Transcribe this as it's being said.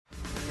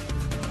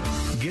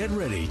Get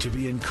ready to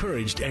be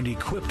encouraged and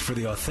equipped for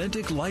the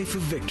authentic life of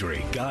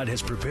victory God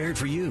has prepared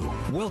for you.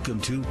 Welcome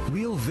to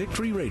Real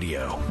Victory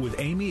Radio with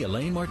Amy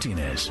Elaine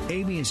Martinez.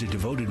 Amy is a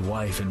devoted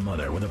wife and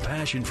mother with a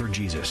passion for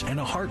Jesus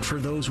and a heart for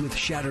those with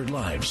shattered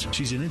lives.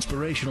 She's an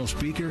inspirational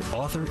speaker,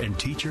 author, and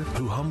teacher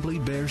who humbly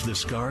bears the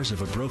scars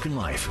of a broken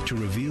life to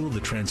reveal the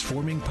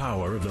transforming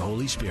power of the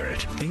Holy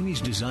Spirit.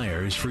 Amy's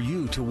desire is for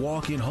you to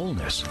walk in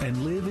wholeness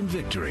and live in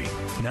victory.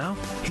 Now,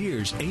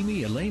 here's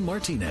Amy Elaine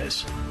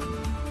Martinez.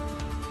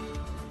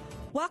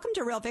 Welcome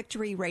to Real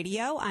Victory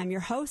Radio. I'm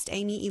your host,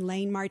 Amy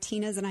Elaine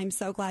Martinez, and I'm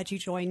so glad you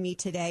joined me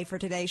today for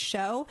today's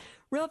show.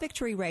 Real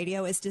Victory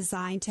Radio is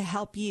designed to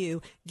help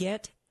you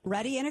get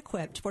ready and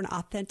equipped for an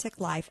authentic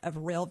life of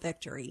real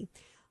victory.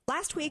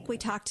 Last week, we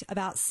talked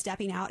about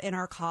stepping out in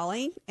our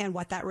calling and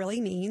what that really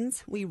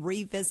means. We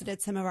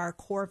revisited some of our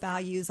core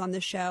values on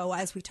the show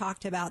as we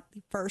talked about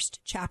the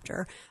first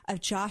chapter of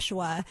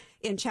Joshua.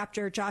 In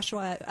chapter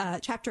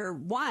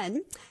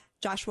 1,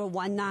 Joshua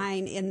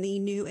 1:9 in the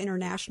New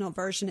International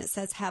Version, it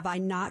says, "Have I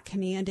not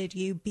commanded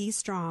you, be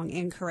strong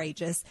and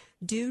courageous.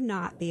 Do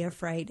not be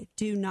afraid.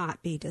 Do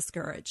not be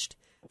discouraged.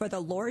 For the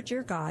Lord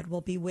your God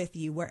will be with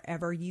you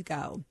wherever you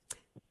go."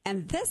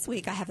 And this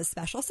week, I have a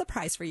special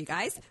surprise for you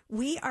guys.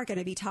 We are going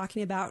to be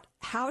talking about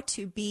how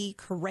to be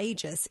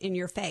courageous in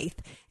your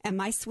faith. And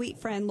my sweet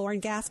friend,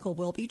 Lauren Gaskill,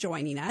 will be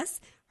joining us.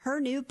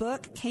 Her new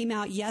book came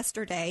out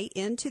yesterday,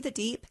 Into the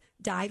Deep,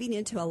 Diving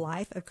into a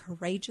Life of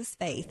Courageous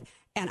Faith.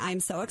 And I'm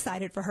so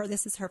excited for her.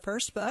 This is her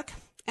first book.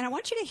 And I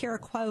want you to hear a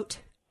quote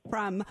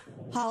from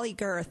Holly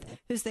Girth,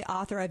 who's the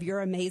author of You're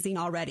Amazing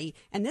Already.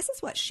 And this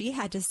is what she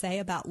had to say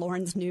about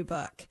Lauren's new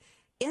book.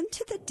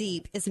 Into the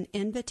Deep is an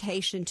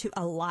invitation to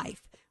a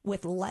life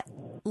with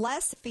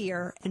less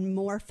fear and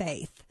more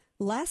faith,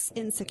 less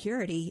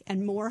insecurity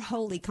and more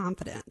holy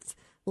confidence,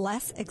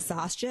 less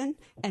exhaustion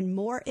and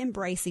more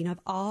embracing of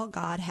all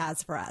God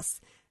has for us.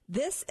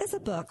 This is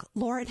a book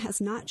Lauren has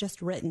not just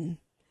written,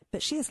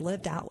 but she has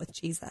lived out with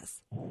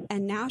Jesus.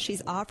 And now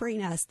she's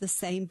offering us the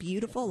same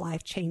beautiful,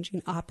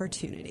 life-changing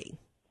opportunity.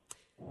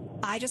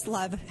 I just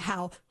love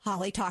how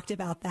Holly talked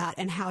about that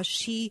and how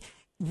she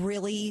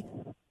really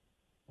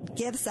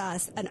gives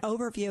us an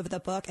overview of the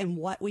book and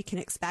what we can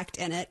expect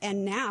in it.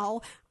 And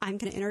now I'm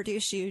going to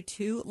introduce you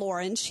to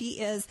Lauren.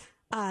 She is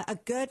a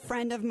good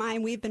friend of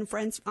mine. We've been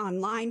friends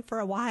online for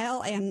a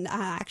while, and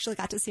I actually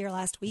got to see her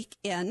last week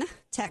in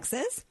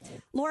Texas.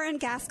 Lauren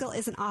Gaskill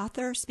is an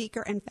author,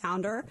 speaker, and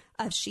founder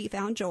of She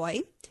Found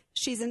Joy.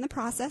 She's in the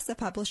process of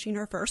publishing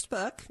her first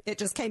book. It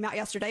just came out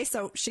yesterday,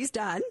 so she's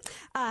done.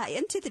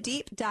 Into the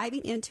Deep,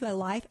 Diving into a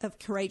Life of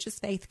Courageous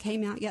Faith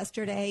came out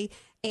yesterday,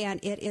 and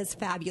it is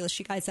fabulous.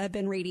 You guys have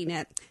been reading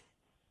it.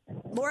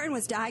 Lauren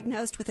was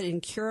diagnosed with an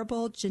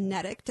incurable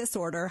genetic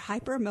disorder,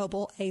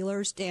 hypermobile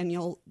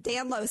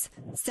Ehlers-Danlos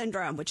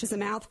syndrome, which is a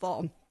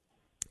mouthful.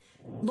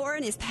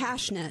 Lauren is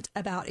passionate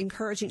about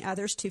encouraging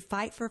others to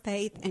fight for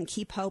faith and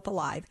keep hope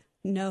alive,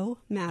 no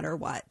matter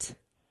what.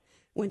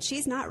 When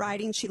she's not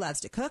writing, she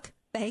loves to cook,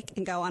 bake,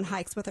 and go on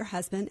hikes with her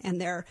husband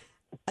and their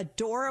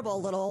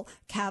adorable little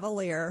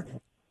Cavalier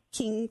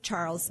King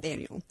Charles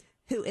Spaniel,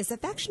 who is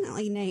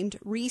affectionately named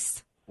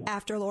Reese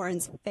after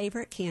Lauren's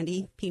favorite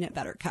candy, peanut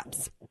butter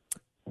cups.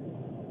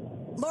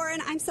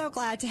 Lauren, I'm so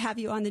glad to have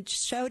you on the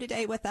show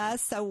today with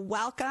us. So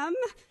welcome.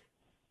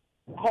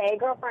 Hey,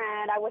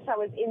 girlfriend. I wish I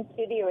was in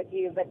studio with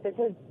you, but this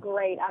is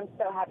great. I'm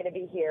so happy to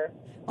be here.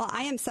 Well,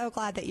 I am so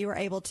glad that you were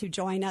able to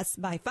join us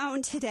by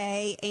phone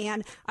today.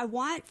 And I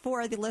want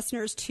for the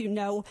listeners to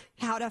know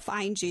how to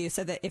find you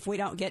so that if we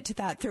don't get to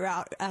that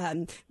throughout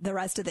the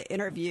rest of the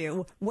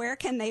interview, where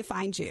can they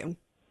find you?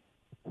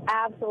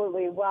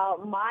 Absolutely. Well,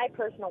 my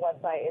personal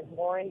website is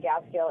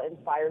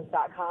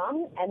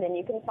laurengaskillinspires.com, and then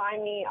you can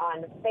find me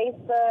on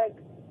Facebook,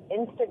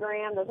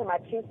 Instagram. Those are my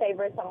two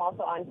favorites. I'm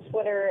also on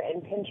Twitter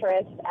and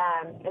Pinterest.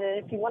 And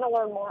then if you want to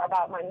learn more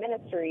about my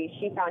ministry,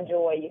 She Found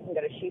Joy, you can go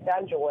to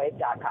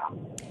shefoundjoy.com.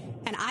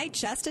 And I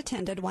just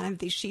attended one of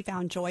these She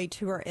Found Joy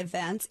tour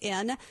events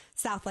in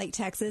Southlake,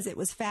 Texas. It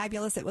was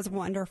fabulous. It was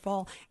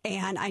wonderful.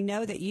 And I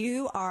know that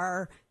you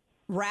are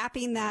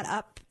wrapping that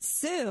up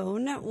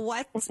soon.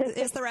 What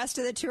is the rest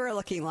of the tour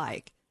looking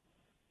like?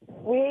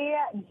 We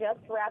just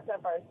wrapped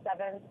up our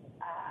seventh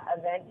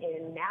event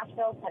in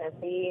Nashville,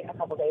 Tennessee a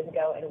couple days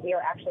ago, and we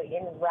are actually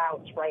en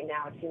route right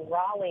now to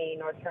Raleigh,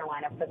 North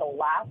Carolina for the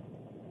last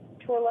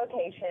tour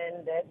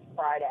location this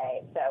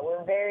Friday. So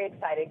we're very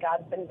excited.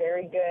 God's been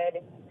very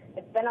good.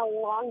 It's been a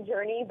long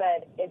journey,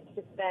 but it's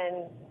just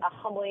been a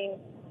humbling,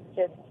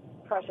 just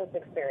precious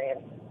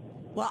experience.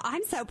 Well,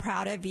 I'm so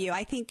proud of you.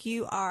 I think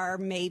you are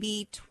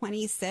maybe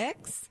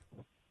 26.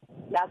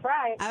 That's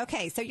right.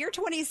 Okay, so you're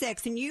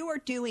 26 and you are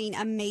doing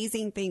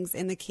amazing things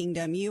in the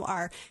kingdom. You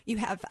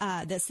have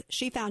this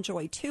She Found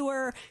Joy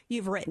tour.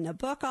 You've written a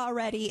book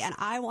already, and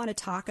I want to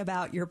talk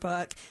about your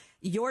book.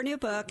 Your new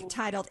book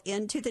titled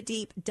Into the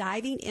Deep,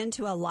 Diving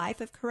into a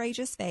Life of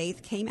Courageous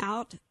Faith came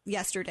out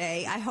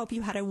yesterday. I hope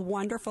you had a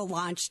wonderful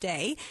launch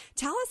day.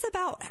 Tell us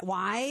about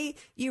why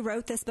you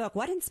wrote this book.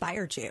 What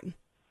inspired you?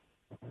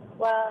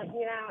 Well,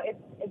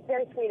 it's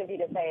very sweet of you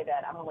to say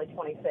that I'm only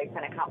 26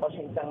 and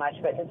accomplishing so much,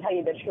 but to tell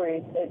you the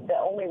truth, the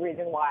only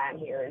reason why I'm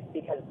here is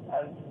because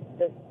of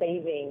the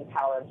saving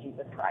power of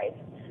Jesus Christ.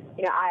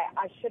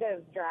 I should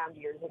have drowned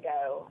years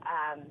ago.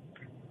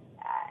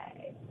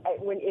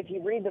 If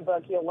you read the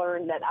book, you'll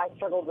learn that I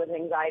struggled with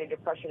anxiety,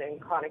 depression, and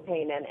chronic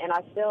pain, and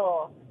I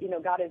still,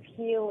 God is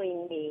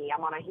healing me.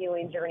 I'm on a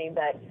healing journey,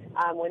 but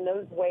when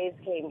those waves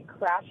came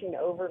crashing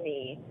over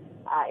me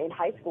in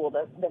high school,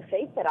 the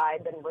faith that I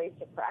had been raised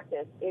to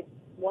practice, it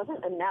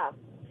wasn't enough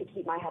to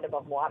keep my head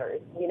above water.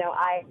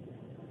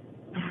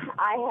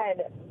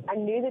 I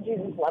knew that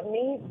Jesus loved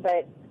me,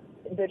 but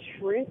the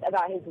truth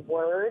about his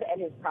word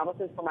and his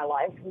promises for my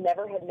life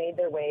never had made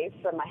their way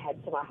from my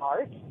head to my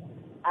heart.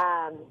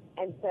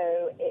 And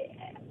so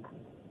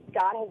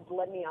God has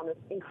led me on this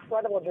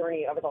incredible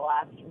journey over the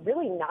last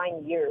really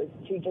 9 years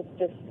to just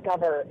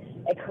discover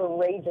a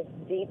courageous,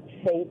 deep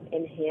faith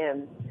in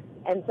him.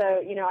 And so,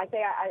 I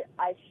say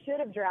I should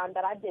have drowned,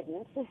 but I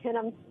didn't, and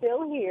I'm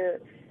still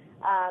here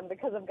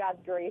because of God's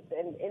grace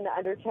and in the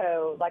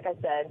undertow. Like I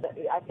said,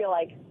 I feel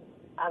like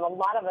a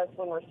lot of us,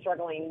 when we're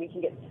struggling, we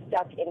can get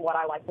stuck in what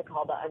I like to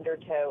call the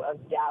undertow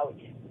of doubt,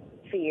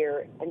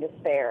 fear, and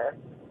despair.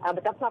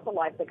 But that's not the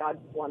life that God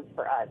wants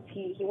for us.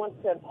 He wants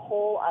to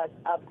pull us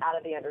up out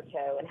of the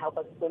undertow and help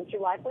us swim through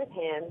life with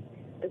him.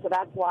 And so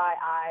that's why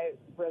I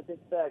wrote this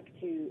book,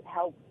 to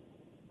help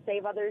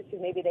save others who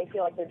maybe they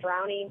feel like they're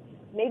drowning.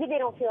 Maybe they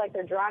don't feel like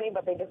they're drowning,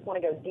 but they just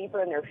want to go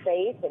deeper in their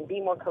faith and be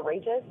more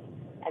courageous.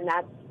 And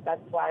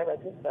that's why I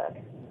wrote this book.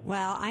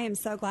 Well, I am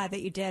so glad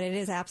that you did. It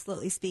is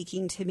absolutely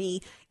speaking to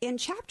me. In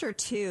chapter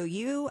 2,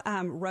 you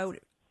wrote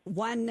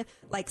one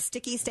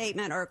sticky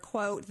statement or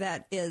quote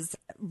that is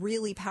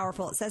really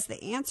powerful. It says,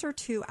 the answer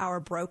to our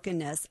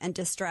brokenness and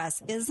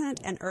distress isn't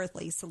an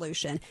earthly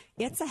solution.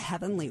 It's a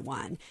heavenly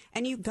one.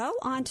 And you go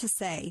on to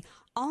say,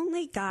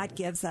 only God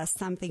gives us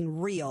something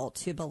real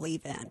to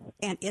believe in.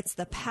 And it's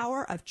the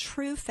power of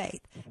true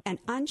faith and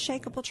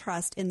unshakable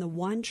trust in the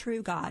one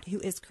true God, who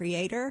is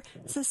creator,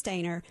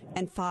 sustainer,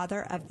 and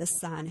father of the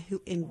Son,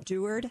 who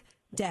endured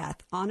death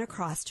on a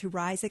cross to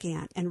rise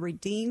again and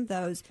redeem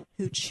those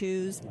who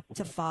choose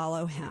to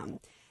follow him.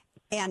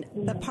 And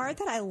the part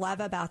that I love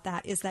about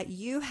that is that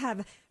you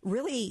have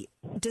really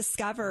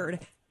discovered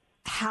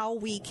how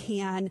we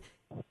can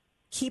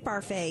keep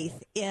our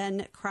faith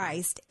in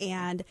Christ.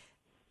 And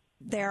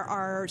there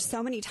are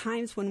so many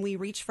times when we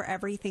reach for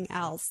everything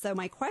else. So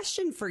my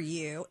question for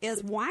you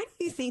is, why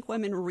do you think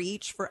women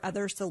reach for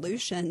other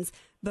solutions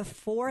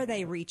before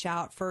they reach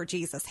out for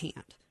Jesus'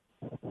 hand?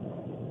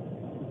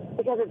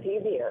 Because it's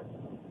easier.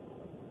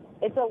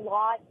 It's a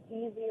lot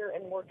easier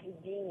and more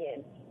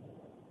convenient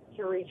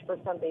to reach for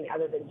something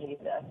other than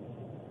Jesus.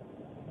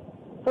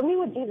 For me,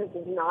 with Jesus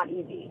is not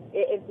easy.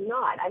 It's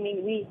not. I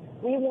mean, we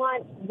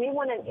want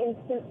an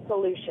instant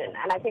solution,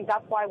 and I think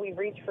that's why we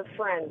reach for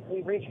friends,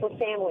 we reach for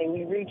family,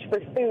 we reach for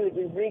food,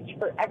 we reach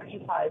for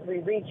exercise, we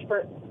reach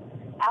for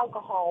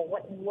alcohol,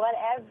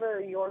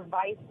 whatever your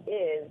vice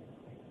is,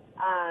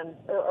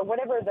 or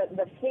whatever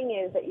the thing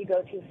is that you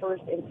go to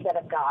first instead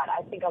of God.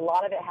 I think a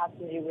lot of it has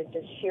to do with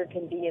just sheer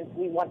convenience.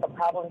 We want the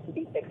problem to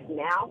be fixed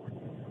now.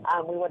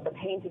 We want the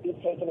pain to be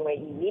taken away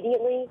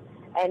immediately.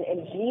 And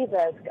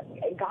Jesus,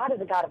 God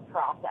is a God of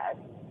process.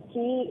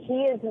 He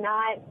is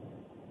not,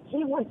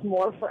 he wants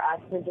more for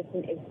us than just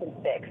an instant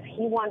fix.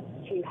 He wants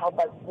to help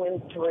us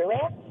swim through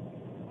it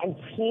and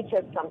teach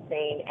us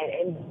something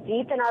and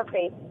deepen our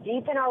faith,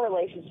 deepen our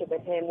relationship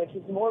with him, which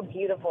is more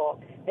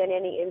beautiful than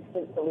any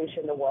instant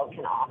solution the world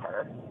can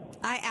offer.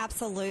 I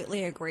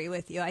absolutely agree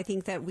with you. I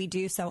think that we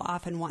do so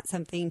often want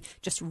something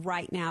just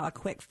right now, a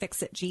quick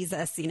fix at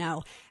Jesus,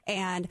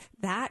 and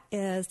that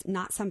is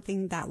not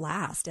something that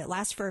lasts. It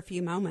lasts for a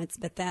few moments,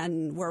 but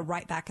then we're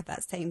right back at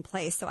that same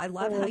place. So I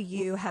love how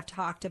you have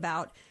talked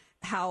about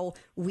how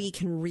we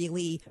can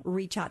really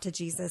reach out to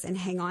Jesus and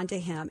hang on to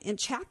him. In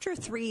chapter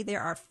 3, there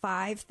are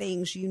 5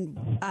 things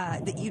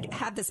that you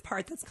have this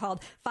part that's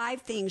called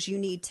 5 things you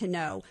need to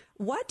know.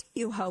 What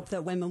do you hope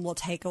that women will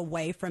take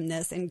away from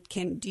this? And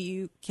can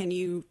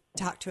you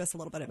talk to us a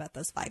little bit about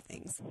those 5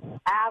 things?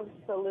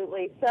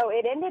 Absolutely. So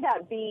it ended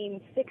up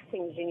being 6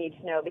 things you need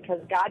to know because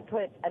God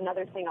put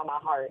another thing on my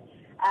heart.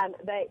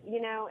 But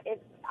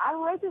I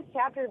wrote this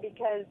chapter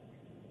because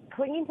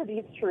clinging to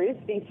these truths,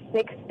 these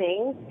 6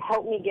 things,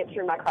 helped me get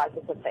through my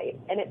crisis of faith.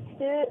 And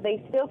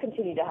they still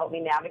continue to help me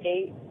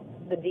navigate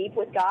the deep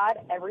with God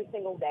every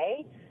single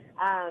day.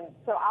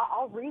 So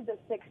I'll read the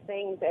 6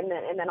 things and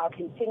then I'll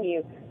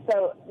continue.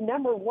 So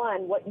number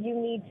 1, what you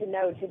need to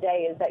know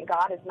today is that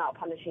God is not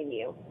punishing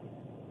you.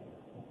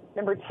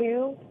 Number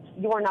 2,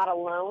 you are not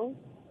alone.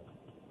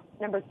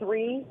 Number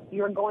 3,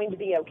 you're going to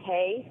be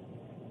okay.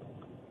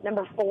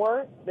 Number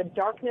 4, the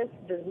darkness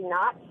does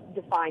not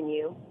define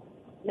you.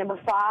 Number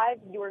 5,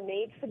 you are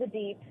made for the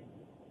deep,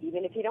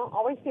 even if you don't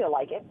always feel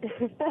like it.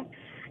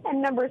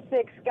 And number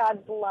 6,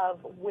 God's love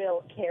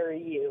will carry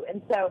you.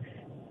 And so,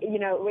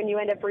 when you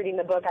end up reading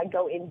the book, I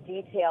go in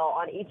detail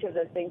on each of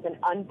those things and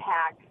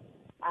unpack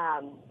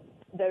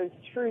those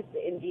truths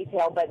in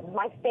detail, but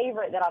my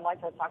favorite that I'd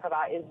like to talk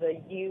about is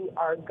the "you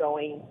are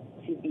going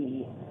to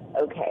be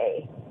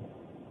okay."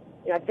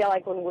 I feel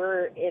like when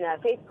we're in a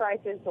faith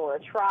crisis or a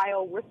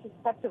trial, we're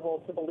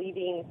susceptible to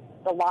believing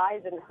the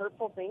lies and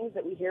hurtful things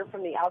that we hear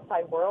from the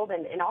outside world,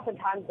 and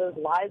oftentimes those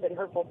lies and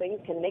hurtful things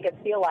can make us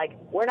feel like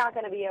we're not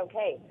going to be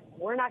okay.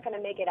 We're not going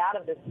to make it out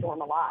of this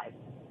storm alive,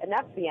 and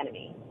that's the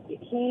enemy.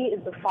 He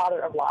is the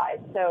father of lies.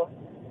 So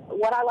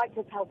what I like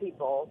to tell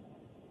people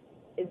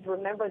is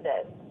remember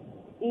this.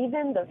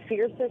 Even the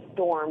fiercest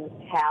storms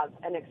have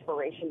an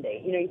expiration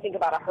date. You think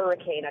about a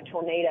hurricane, a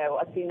tornado,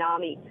 a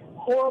tsunami,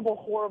 horrible,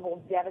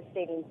 horrible,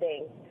 devastating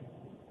things.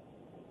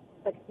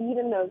 But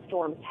even those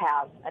storms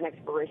have an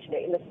expiration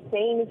date. And the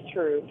same is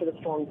true for the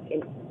storms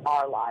in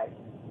our lives.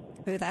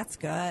 Ooh, that's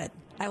good.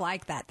 I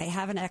like that. They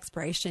have an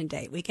expiration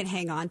date. We can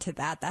hang on to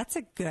that. That's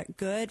a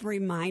good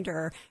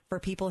reminder for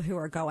people who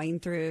are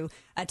going through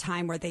a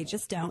time where they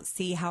just don't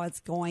see how it's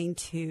going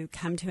to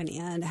come to an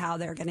end, how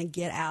they're going to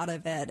get out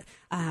of it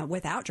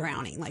without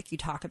drowning, like you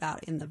talk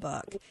about in the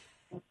book.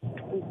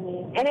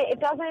 Mm-hmm. And it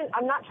doesn't,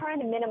 I'm not trying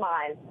to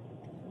minimize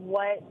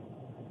what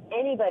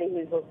anybody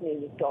who's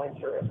listening is going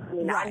through.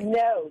 Right. I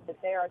know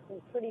that there are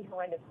some pretty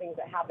horrendous things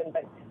that happen,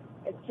 but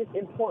it's just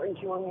important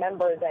to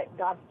remember that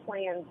God's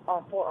plans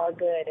are for our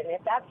good. And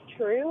if that's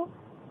true,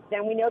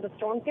 then we know the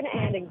storm's going to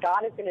end and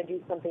God is going to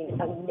do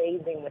something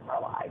amazing with our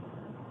lives.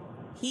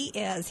 He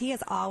is. He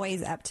is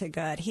always up to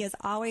good. He is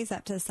always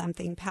up to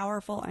something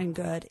powerful and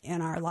good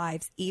in our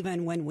lives,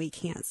 even when we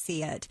can't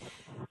see it.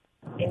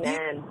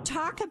 Amen. You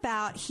talk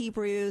about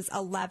Hebrews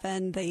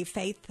 11, the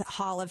Faith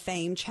Hall of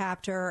Fame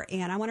chapter,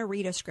 and I want to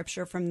read a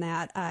scripture from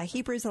that.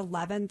 Hebrews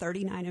 11,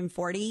 39 and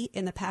 40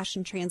 in the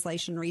Passion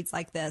Translation reads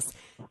like this.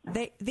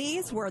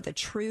 These were the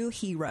true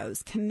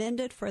heroes,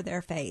 commended for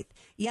their faith,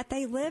 yet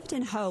they lived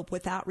in hope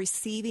without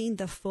receiving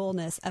the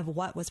fullness of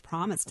what was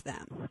promised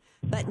them.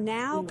 But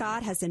now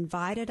God has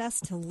invited us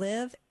to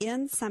live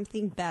in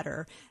something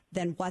better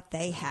than what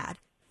they had.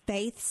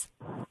 Faith's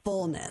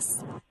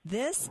fullness.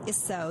 This is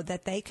so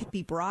that they could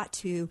be brought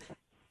to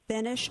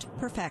finished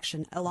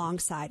perfection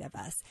alongside of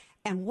us.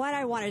 And what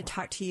I want to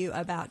talk to you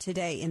about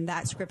today in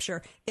that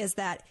scripture is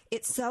that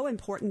it's so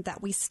important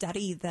that we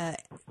study the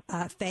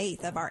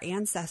faith of our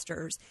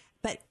ancestors.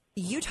 But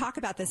you talk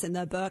about this in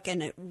the book,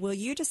 and will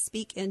you just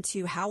speak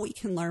into how we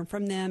can learn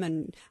from them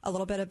and a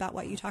little bit about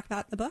what you talk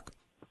about in the book?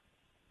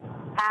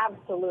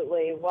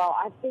 Absolutely. Well,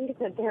 I think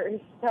that there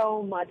is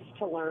so much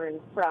to learn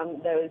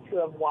from those who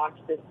have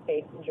walked this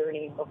faith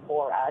journey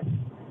before us.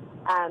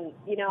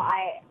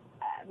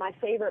 My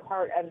favorite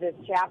part of this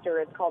chapter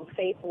is called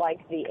Faith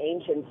Like the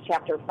Ancients,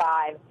 chapter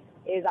 5,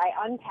 is I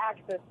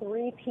unpack the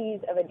 3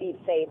 P's of a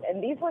deep faith.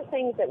 And these were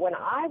things that when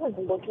I was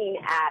looking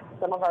at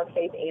some of our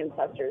faith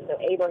ancestors, so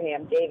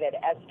Abraham, David,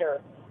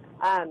 Esther,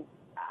 I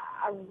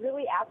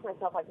really asked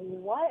myself,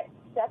 what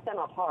set them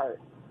apart?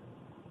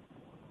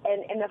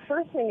 And the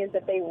first thing is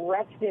that they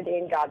rested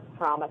in God's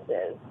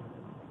promises.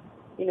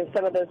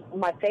 Some of those,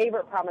 my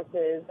favorite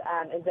promises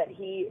is that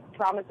he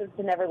promises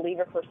to never leave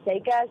or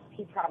forsake us.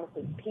 He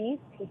promises peace.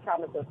 He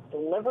promises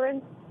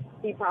deliverance.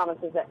 He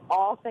promises that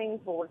all things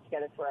will work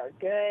together for our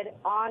good,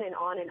 on and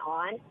on and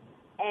on.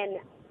 And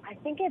I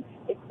think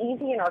it's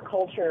easy in our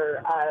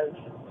culture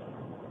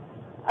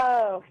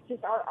of,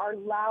 just our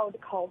loud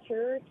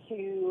culture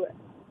to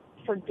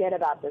forget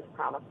about those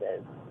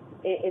promises.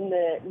 In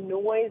the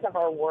noise of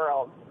our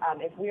world,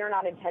 if we are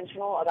not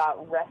intentional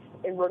about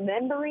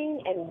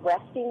remembering and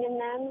resting in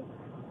them,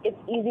 it's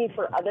easy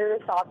for other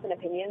thoughts and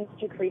opinions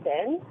to creep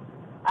in.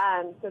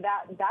 So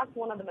that's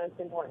one of the most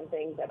important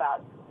things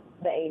about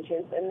the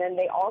ancients. And then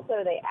they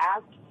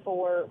asked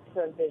for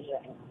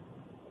provision.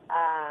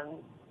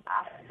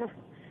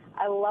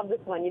 I love this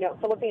one.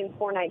 Philippians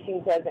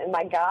 4:19 says, "And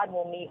my God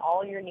will meet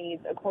all your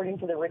needs according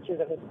to the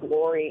riches of his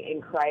glory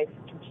in Christ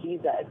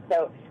Jesus."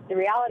 So the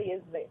reality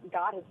is that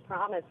God has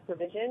promised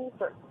provision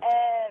for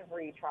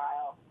every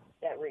trial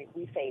that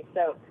we face.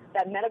 So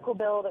that medical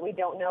bill that we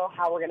don't know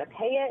how we're going to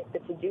pay it, the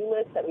to-do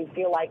list that we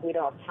feel like we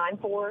don't have time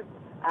for,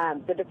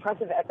 the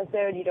depressive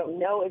episode you don't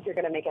know if you're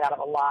going to make it out of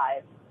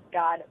alive,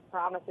 God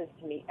promises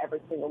to meet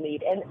every single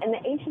need. And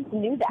the ancients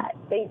knew that.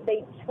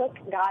 They took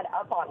God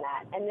up on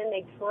that. And then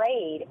they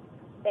prayed.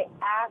 They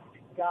asked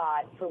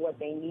God for what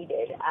they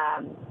needed.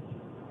 I'm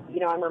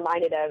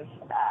reminded of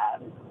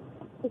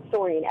the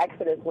story in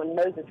Exodus when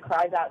Moses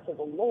cries out to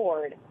the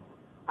Lord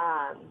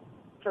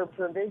for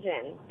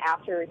provision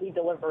after he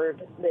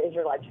delivered the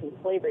Israelites from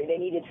slavery. They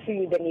needed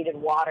food. They needed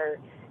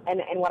water.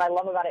 And what I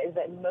love about it is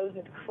that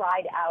Moses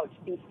cried out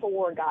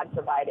before God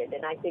provided.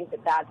 And I think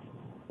that's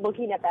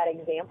looking at that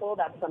example,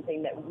 that's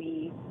something that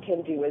we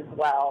can do as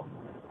well.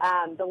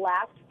 The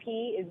last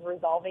P is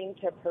resolving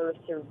to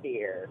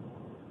persevere.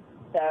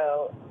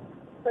 So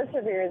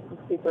perseverance is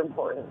super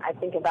important. I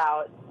think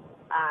about,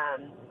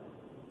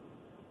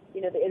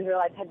 the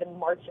Israelites had to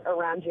march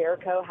around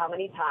Jericho how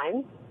many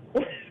times?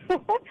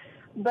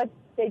 But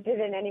they did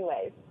it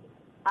anyways.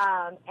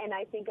 And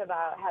I think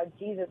about how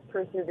Jesus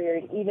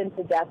persevered even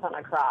to death on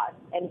a cross.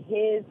 And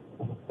his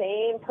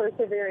same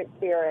perseverance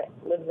spirit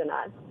lives in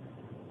us.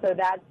 So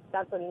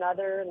that's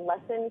another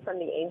lesson from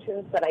the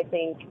ancients that I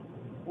think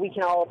we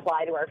can all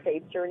apply to our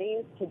faith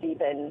journeys to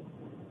deepen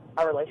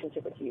our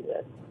relationship with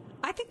Jesus.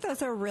 I think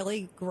those are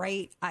really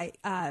great. I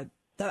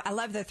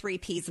love the 3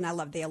 Ps, and I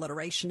love the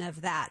alliteration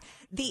of that.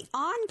 The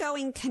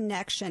ongoing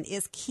connection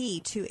is key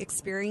to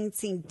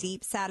experiencing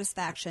deep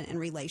satisfaction in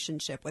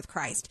relationship with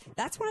Christ.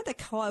 That's one of the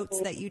quotes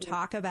that you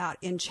talk about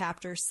in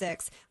chapter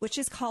 6, which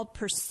is called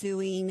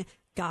Pursuing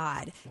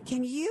God.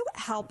 Can you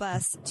help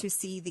us to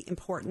see the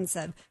importance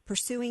of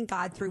pursuing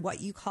God through what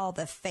you call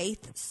the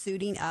faith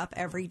suiting up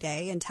every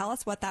day, and tell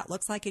us what that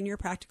looks like in your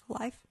practical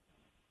life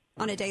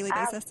on a daily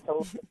basis?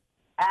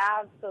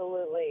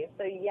 Absolutely.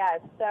 So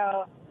yes.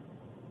 So,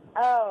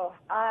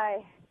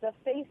 the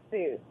faith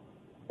suit.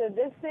 So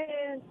this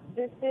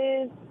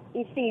is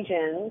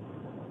Ephesians,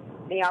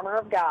 the armor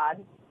of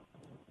God.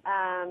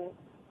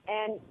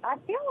 And I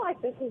feel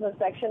like this is a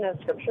section of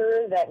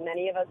Scripture that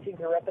many of us who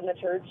grew up in the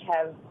church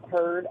have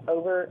heard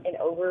over and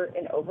over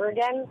and over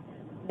again.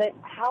 But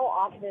how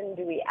often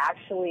do we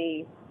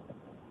actually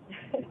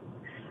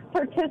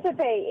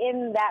participate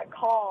in that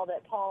call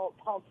that Paul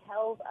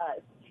tells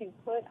us to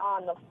put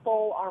on the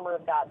full armor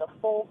of God, the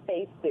full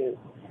faith suit?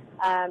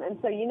 And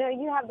so,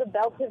 you have the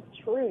belt of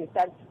truth.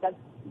 That's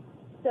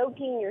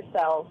soaking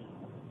yourself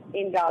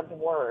in God's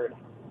word.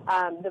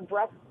 The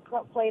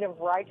breastplate of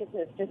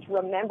righteousness, just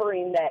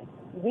remembering that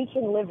we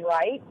can live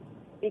right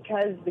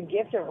because the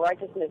gift of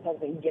righteousness has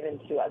been given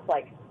to us.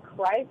 Like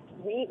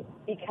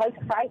because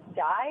Christ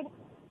died,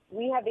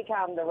 we have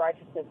become the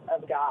righteousness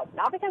of God.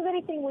 Not because of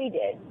anything we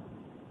did,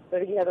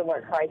 but because of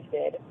what Christ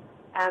did.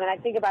 And I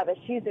think about the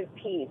shoes of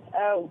peace.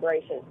 Oh,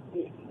 gracious.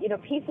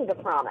 Peace is a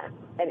promise,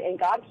 and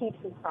God keeps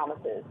his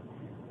promises.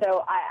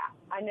 So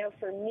I know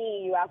for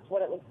me, you asked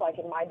what it looks like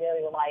in my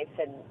daily life,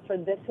 and for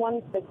this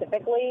one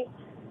specifically,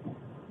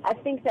 I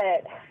think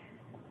that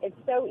it's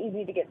so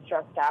easy to get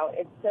stressed out.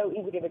 It's so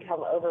easy to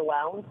become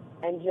overwhelmed,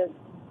 and just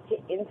to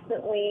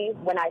instantly,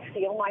 when I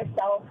feel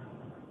myself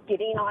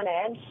getting on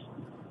edge,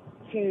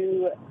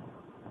 to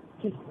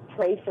just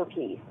pray for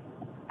peace,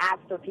 ask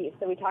for peace.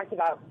 So we talked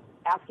about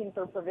asking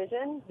for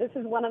provision. This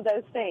is one of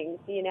those things,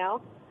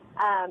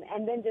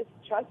 and then just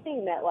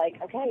trusting that,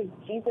 okay,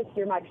 Jesus,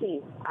 you're my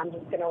peace. I'm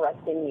just going to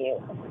rest in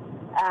you.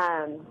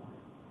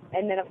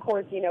 And then, of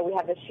course, we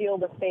have the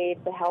shield of faith,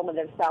 the helmet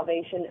of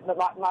salvation. But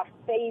my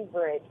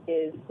favorite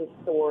is the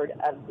sword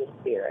of the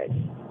Spirit.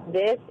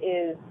 This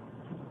is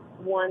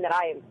one that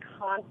I am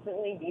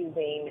constantly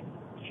using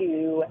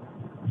to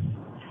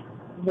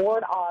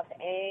ward off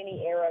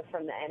any arrow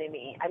from the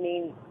enemy. I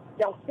mean,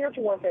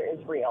 spiritual warfare is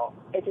real.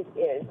 It just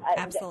is.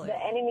 Absolutely.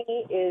 The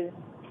enemy is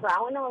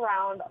prowling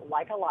around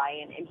like a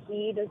lion, and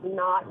he does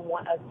not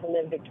want us to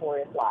live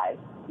victorious lives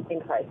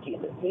in Christ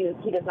Jesus.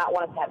 He does not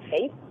want us to have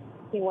faith.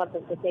 He wants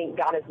us to think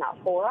God is not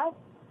for us.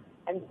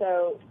 And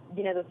so,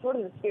 the sword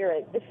of the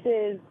Spirit, this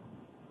is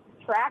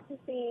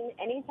practicing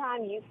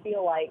anytime you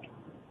feel like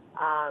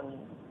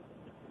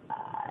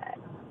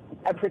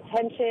a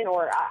pretension,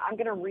 or I'm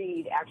going to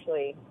read,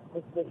 actually,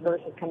 this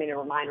verse is coming to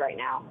my mind right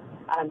now,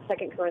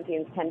 2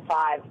 Corinthians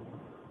 10:5.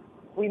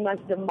 We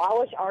must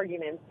demolish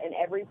arguments and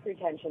every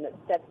pretension that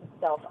sets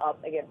itself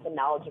up against the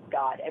knowledge of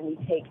God, and we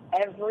take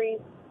every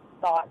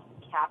thought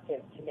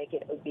captive to make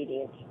it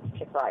obedient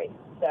to Christ.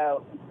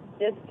 So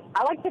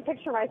I like to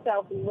picture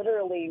myself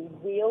literally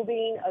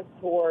wielding a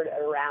sword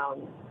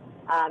around,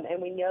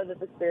 and we know that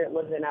the Spirit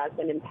lives in us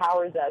and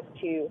empowers us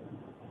to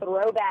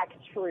throw back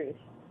truth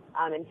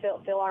and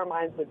fill our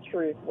minds with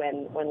truth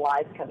when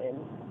lies come in.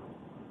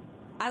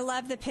 I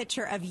love the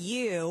picture of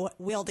you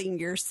wielding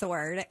your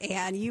sword,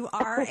 and you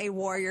are a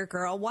warrior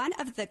girl. One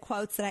of the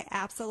quotes that I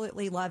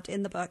absolutely loved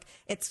in the book,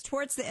 it's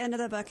towards the end of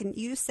the book, and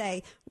you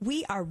say,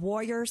 "We are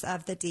warriors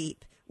of the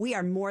deep. We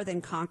are more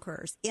than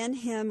conquerors. In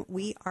him,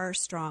 we are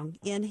strong.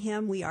 In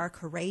him, we are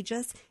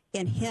courageous.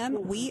 In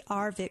him, we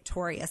are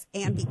victorious.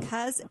 And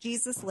because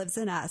Jesus lives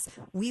in us,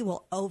 we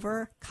will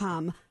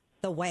overcome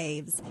the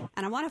waves."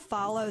 And I want to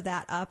follow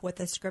that up with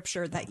the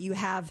scripture that you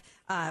have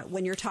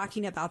when you're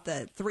talking about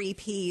the 3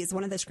 Ps.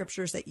 One of the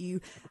scriptures that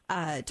you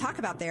talk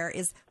about there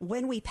is,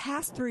 when we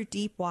pass through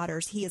deep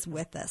waters, he is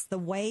with us. The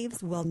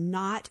waves will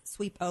not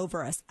sweep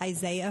over us.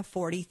 Isaiah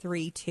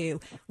 43:2.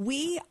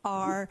 We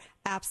are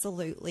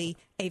absolutely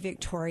a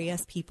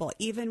victorious people,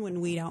 even when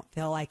we don't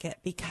feel like it,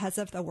 because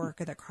of the work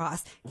of the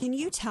cross. Can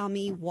you tell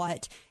me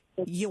what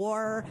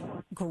your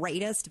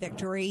greatest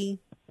victory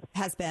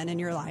has been in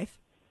your life?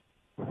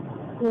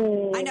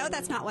 I know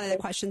that's not one of the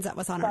questions that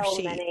was on our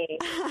sheet. Many.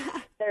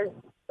 There's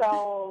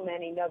so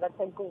many. No, that's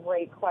a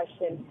great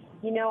question.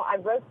 I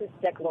wrote this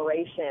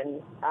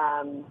declaration,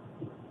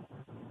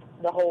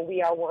 the whole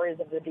 "we are warriors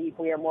of the deep,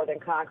 we are more than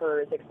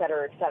conquerors," et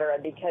cetera,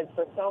 because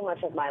for so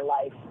much of my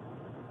life,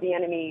 the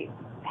enemy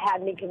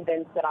had me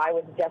convinced that I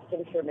was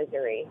destined for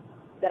misery,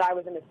 that I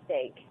was a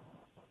mistake,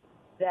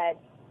 that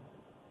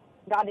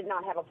God did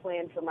not have a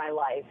plan for my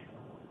life,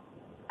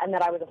 and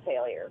that I was a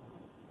failure.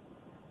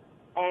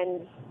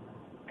 And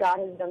God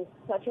has done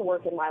such a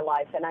work in my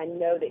life, and I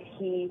know that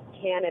he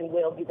can and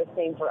will do the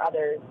same for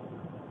others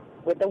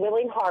with a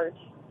willing heart.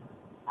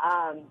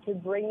 to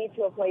bring me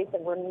to a place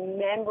of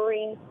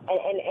remembering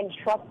and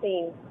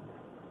trusting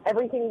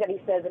everything that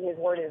he says in his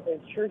word is as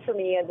true for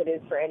me as it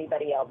is for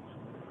anybody else.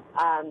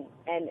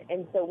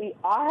 And so we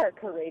are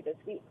courageous.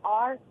 We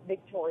are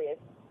victorious,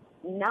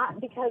 not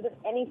because of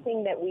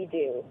anything that we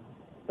do,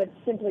 but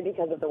simply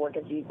because of the work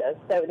of Jesus.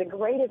 So the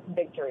greatest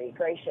victory,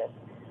 gracious.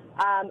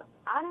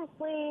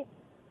 Honestly,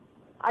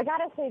 I got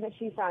to say the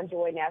She Found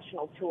Joy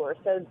National Tour.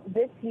 So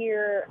this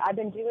year I've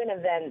been doing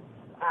events,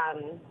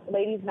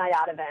 ladies' night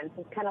out events.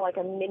 It's kind of like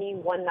a mini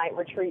one-night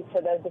retreat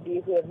for those of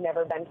you who have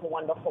never been to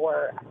one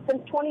before.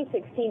 Since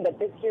 2016, but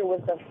this year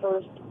was the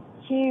first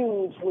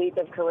huge leap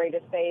of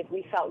courageous faith.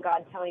 We felt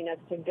God telling us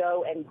to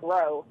go and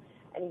grow,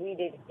 and we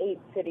did 8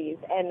 cities.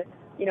 And,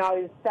 you know, I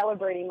was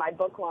celebrating my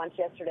book launch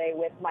yesterday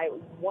with my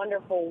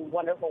wonderful,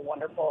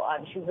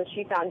 she's the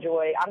She Found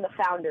Joy. I'm the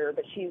founder,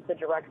 but she's the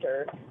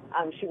director.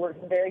 She works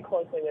very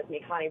closely with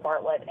me, Connie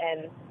Bartlett,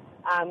 and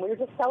we were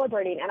just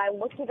celebrating, and I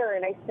looked at her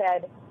and I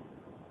said,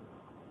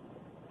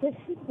 this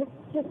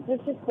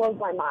just blows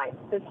my mind,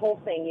 this whole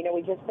thing. You know,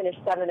 we just finished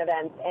 7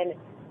 events, and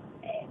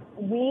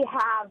we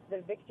have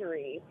the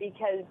victory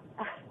because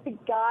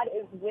God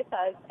is with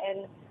us,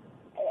 and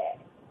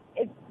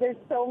there's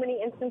so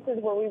many instances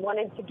where we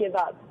wanted to give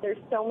up. There's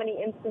so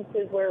many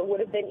instances where it would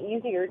have been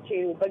easier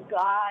to, but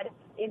God,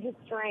 in his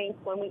strength,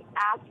 when we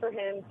asked for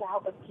him to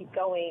help us keep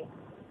going,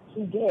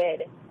 he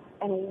did.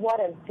 And what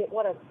a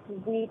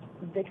sweet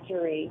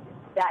victory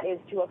that is,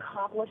 to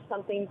accomplish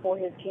something for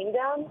his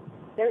kingdom.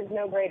 There's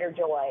no greater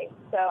joy.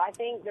 So I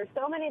think there's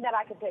so many that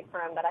I could pick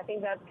from, but I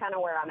think that's kind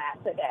of where I'm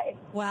at today.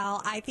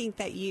 Well, I think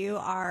that you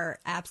are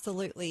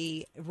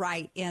absolutely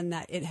right in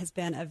that it has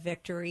been a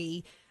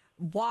victory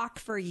walk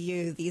for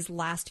you these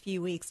last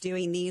few weeks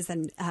doing these,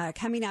 and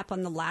coming up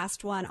on the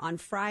last one on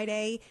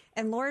Friday.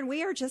 And Lauren,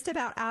 we are just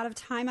about out of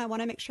time. I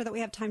want to make sure that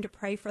we have time to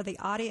pray for the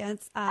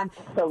audience.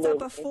 So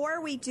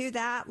before we do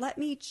that, let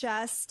me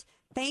just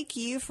thank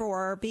you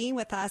for being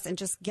with us and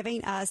just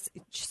giving us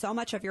so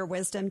much of your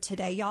wisdom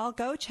today. Y'all,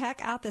 go check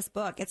out this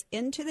book. It's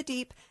Into the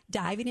Deep,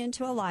 Diving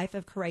into a Life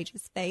of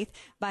Courageous Faith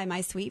by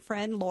my sweet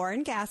friend,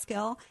 Lauren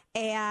Gaskill.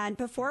 And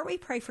before we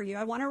pray for you,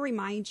 I want to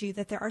remind you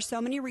that there are so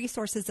many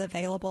resources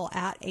available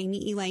at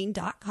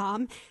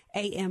amyelaine.com,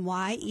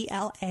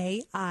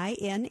 AMYELAINE.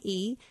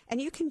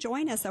 And you can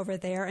join us over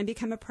there and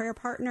become a prayer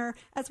partner,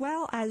 as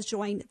well as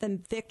join the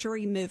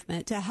Victory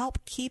Movement to help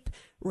keep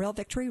Real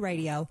Victory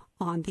Radio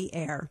on the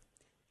air.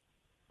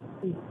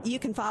 You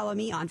can follow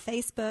me on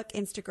Facebook,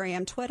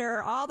 Instagram,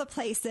 Twitter, all the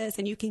places,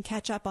 and you can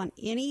catch up on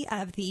any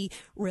of the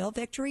Real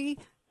Victory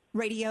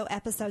Radio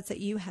episodes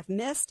that you have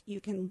missed. You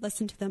can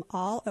listen to them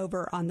all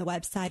over on the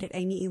website at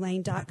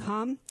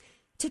amyelaine.com.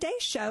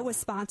 Today's show was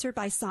sponsored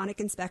by Sonic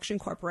Inspection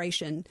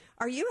Corporation.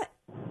 Are you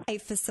a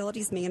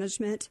facilities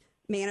management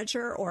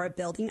manager or a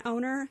building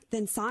owner?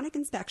 Then Sonic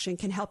Inspection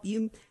can help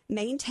you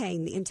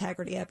maintain the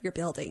integrity of your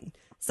building.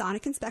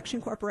 Sonic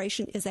Inspection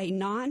Corporation is a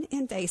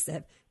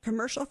non-invasive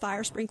commercial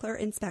fire sprinkler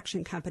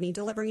inspection company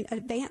delivering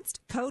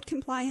advanced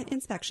code-compliant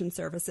inspection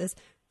services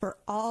for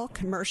all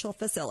commercial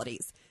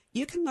facilities.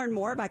 You can learn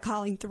more by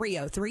calling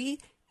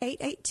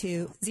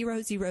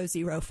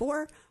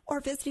 303-882-0004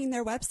 or visiting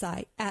their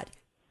website at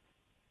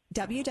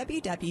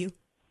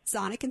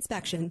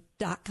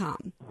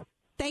www.sonicinspection.com.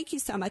 Thank you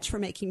so much for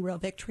making Real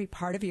Victory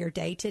part of your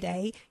day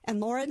today. And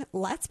Lauren,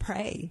 let's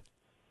pray.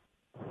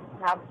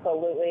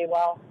 Absolutely.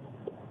 Well,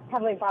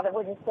 Heavenly Father,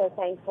 we're just so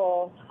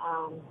thankful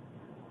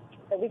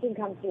that we can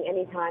come to you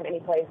anytime,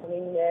 any place, and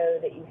we know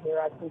that you hear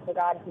us. And so,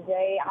 God,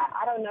 today,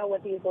 I don't know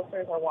what these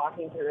listeners are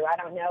walking through. I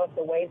don't know if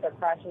the waves are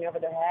crashing over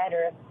their head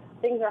or if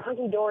things are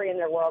hunky-dory in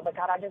their world. But,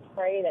 God, I just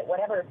pray that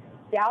whatever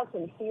doubts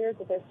and fears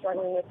that they're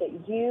struggling with,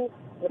 that you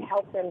would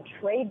help them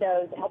trade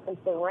those, help them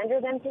surrender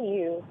them to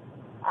you,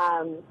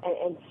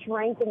 and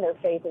strengthen their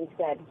faith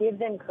instead. Give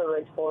them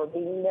courage, Lord.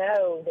 We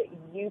know that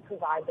you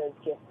provide those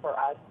gifts for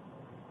us.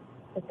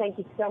 So thank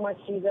you so much,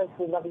 Jesus.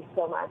 We love you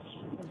so much.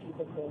 In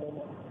Jesus' name,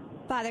 amen.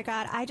 Father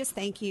God, I just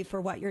thank you for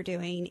what you're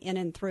doing in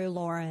and through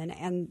Lauren,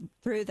 and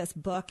through this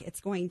book. It's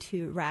going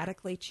to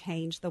radically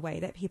change the way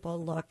that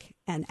people look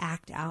and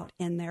act out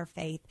in their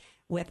faith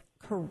with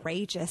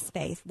courageous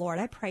faith. Lord,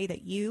 I pray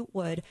that you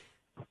would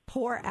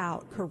pour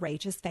out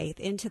courageous faith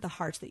into the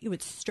hearts, that you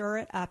would stir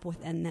it up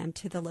within them,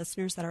 to the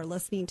listeners that are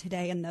listening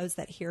today and those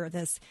that hear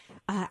this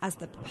as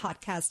the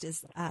podcast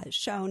is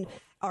shown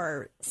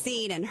or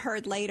seen and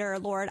heard later.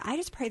 Lord, I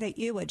just pray that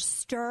you would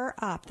stir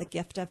up the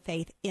gift of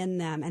faith in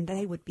them and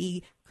they would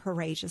be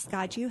courageous.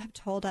 God, you have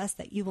told us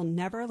that you will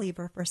never leave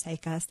or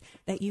forsake us,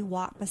 that you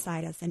walk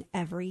beside us in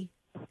every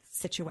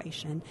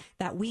situation,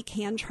 that we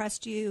can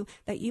trust you,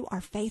 that you are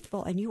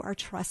faithful and you are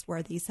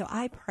trustworthy. So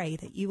I pray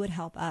that you would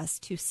help us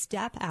to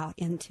step out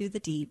into the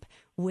deep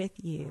with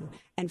you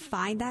and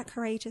find that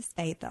courageous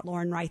faith that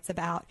Lauren writes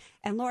about.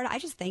 And Lord, I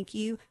just thank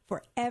you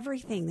for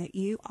everything that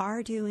you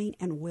are doing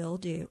and will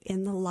do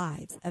in the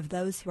lives of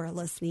those who are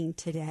listening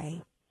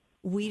today.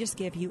 We just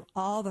give you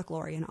all the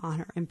glory and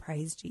honor and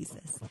praise,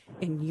 Jesus.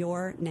 In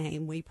your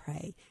name we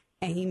pray.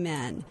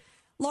 Amen.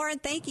 Lauren,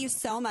 thank you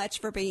so much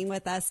for being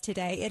with us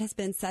today. It has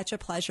been such a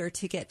pleasure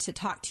to get to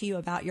talk to you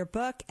about your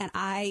book, and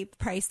I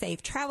pray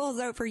safe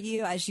travels for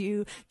you as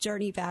you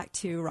journey back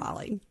to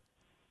Raleigh.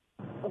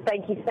 Well,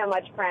 thank you so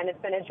much, friend.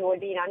 It's been a joy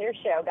being on your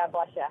show. God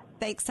bless you.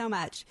 Thanks so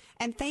much.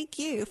 And thank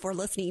you for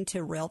listening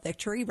to Real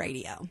Victory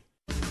Radio.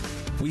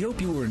 We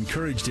hope you were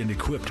encouraged and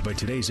equipped by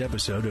today's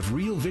episode of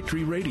Real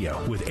Victory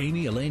Radio with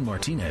Amy Elaine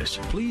Martinez.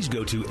 Please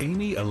go to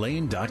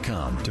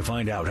amyelaine.com to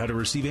find out how to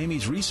receive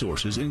Amy's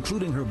resources,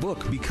 including her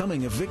book,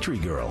 Becoming a Victory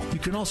Girl. You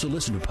can also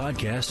listen to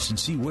podcasts and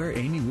see where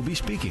Amy will be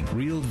speaking.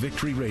 Real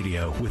Victory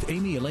Radio with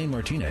Amy Elaine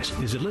Martinez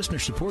is a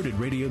listener-supported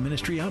radio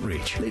ministry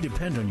outreach. They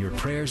depend on your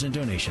prayers and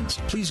donations.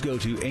 Please go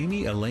to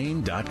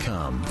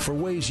amyelaine.com for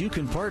ways you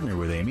can partner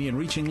with Amy in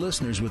reaching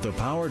listeners with the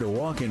power to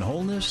walk in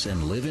wholeness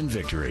and live in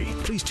victory.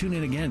 Please tune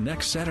in again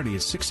next Saturday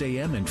at 6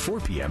 a.m. and 4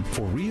 p.m.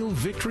 for Real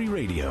Victory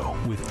Radio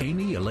with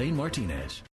Amy Elaine Martinez.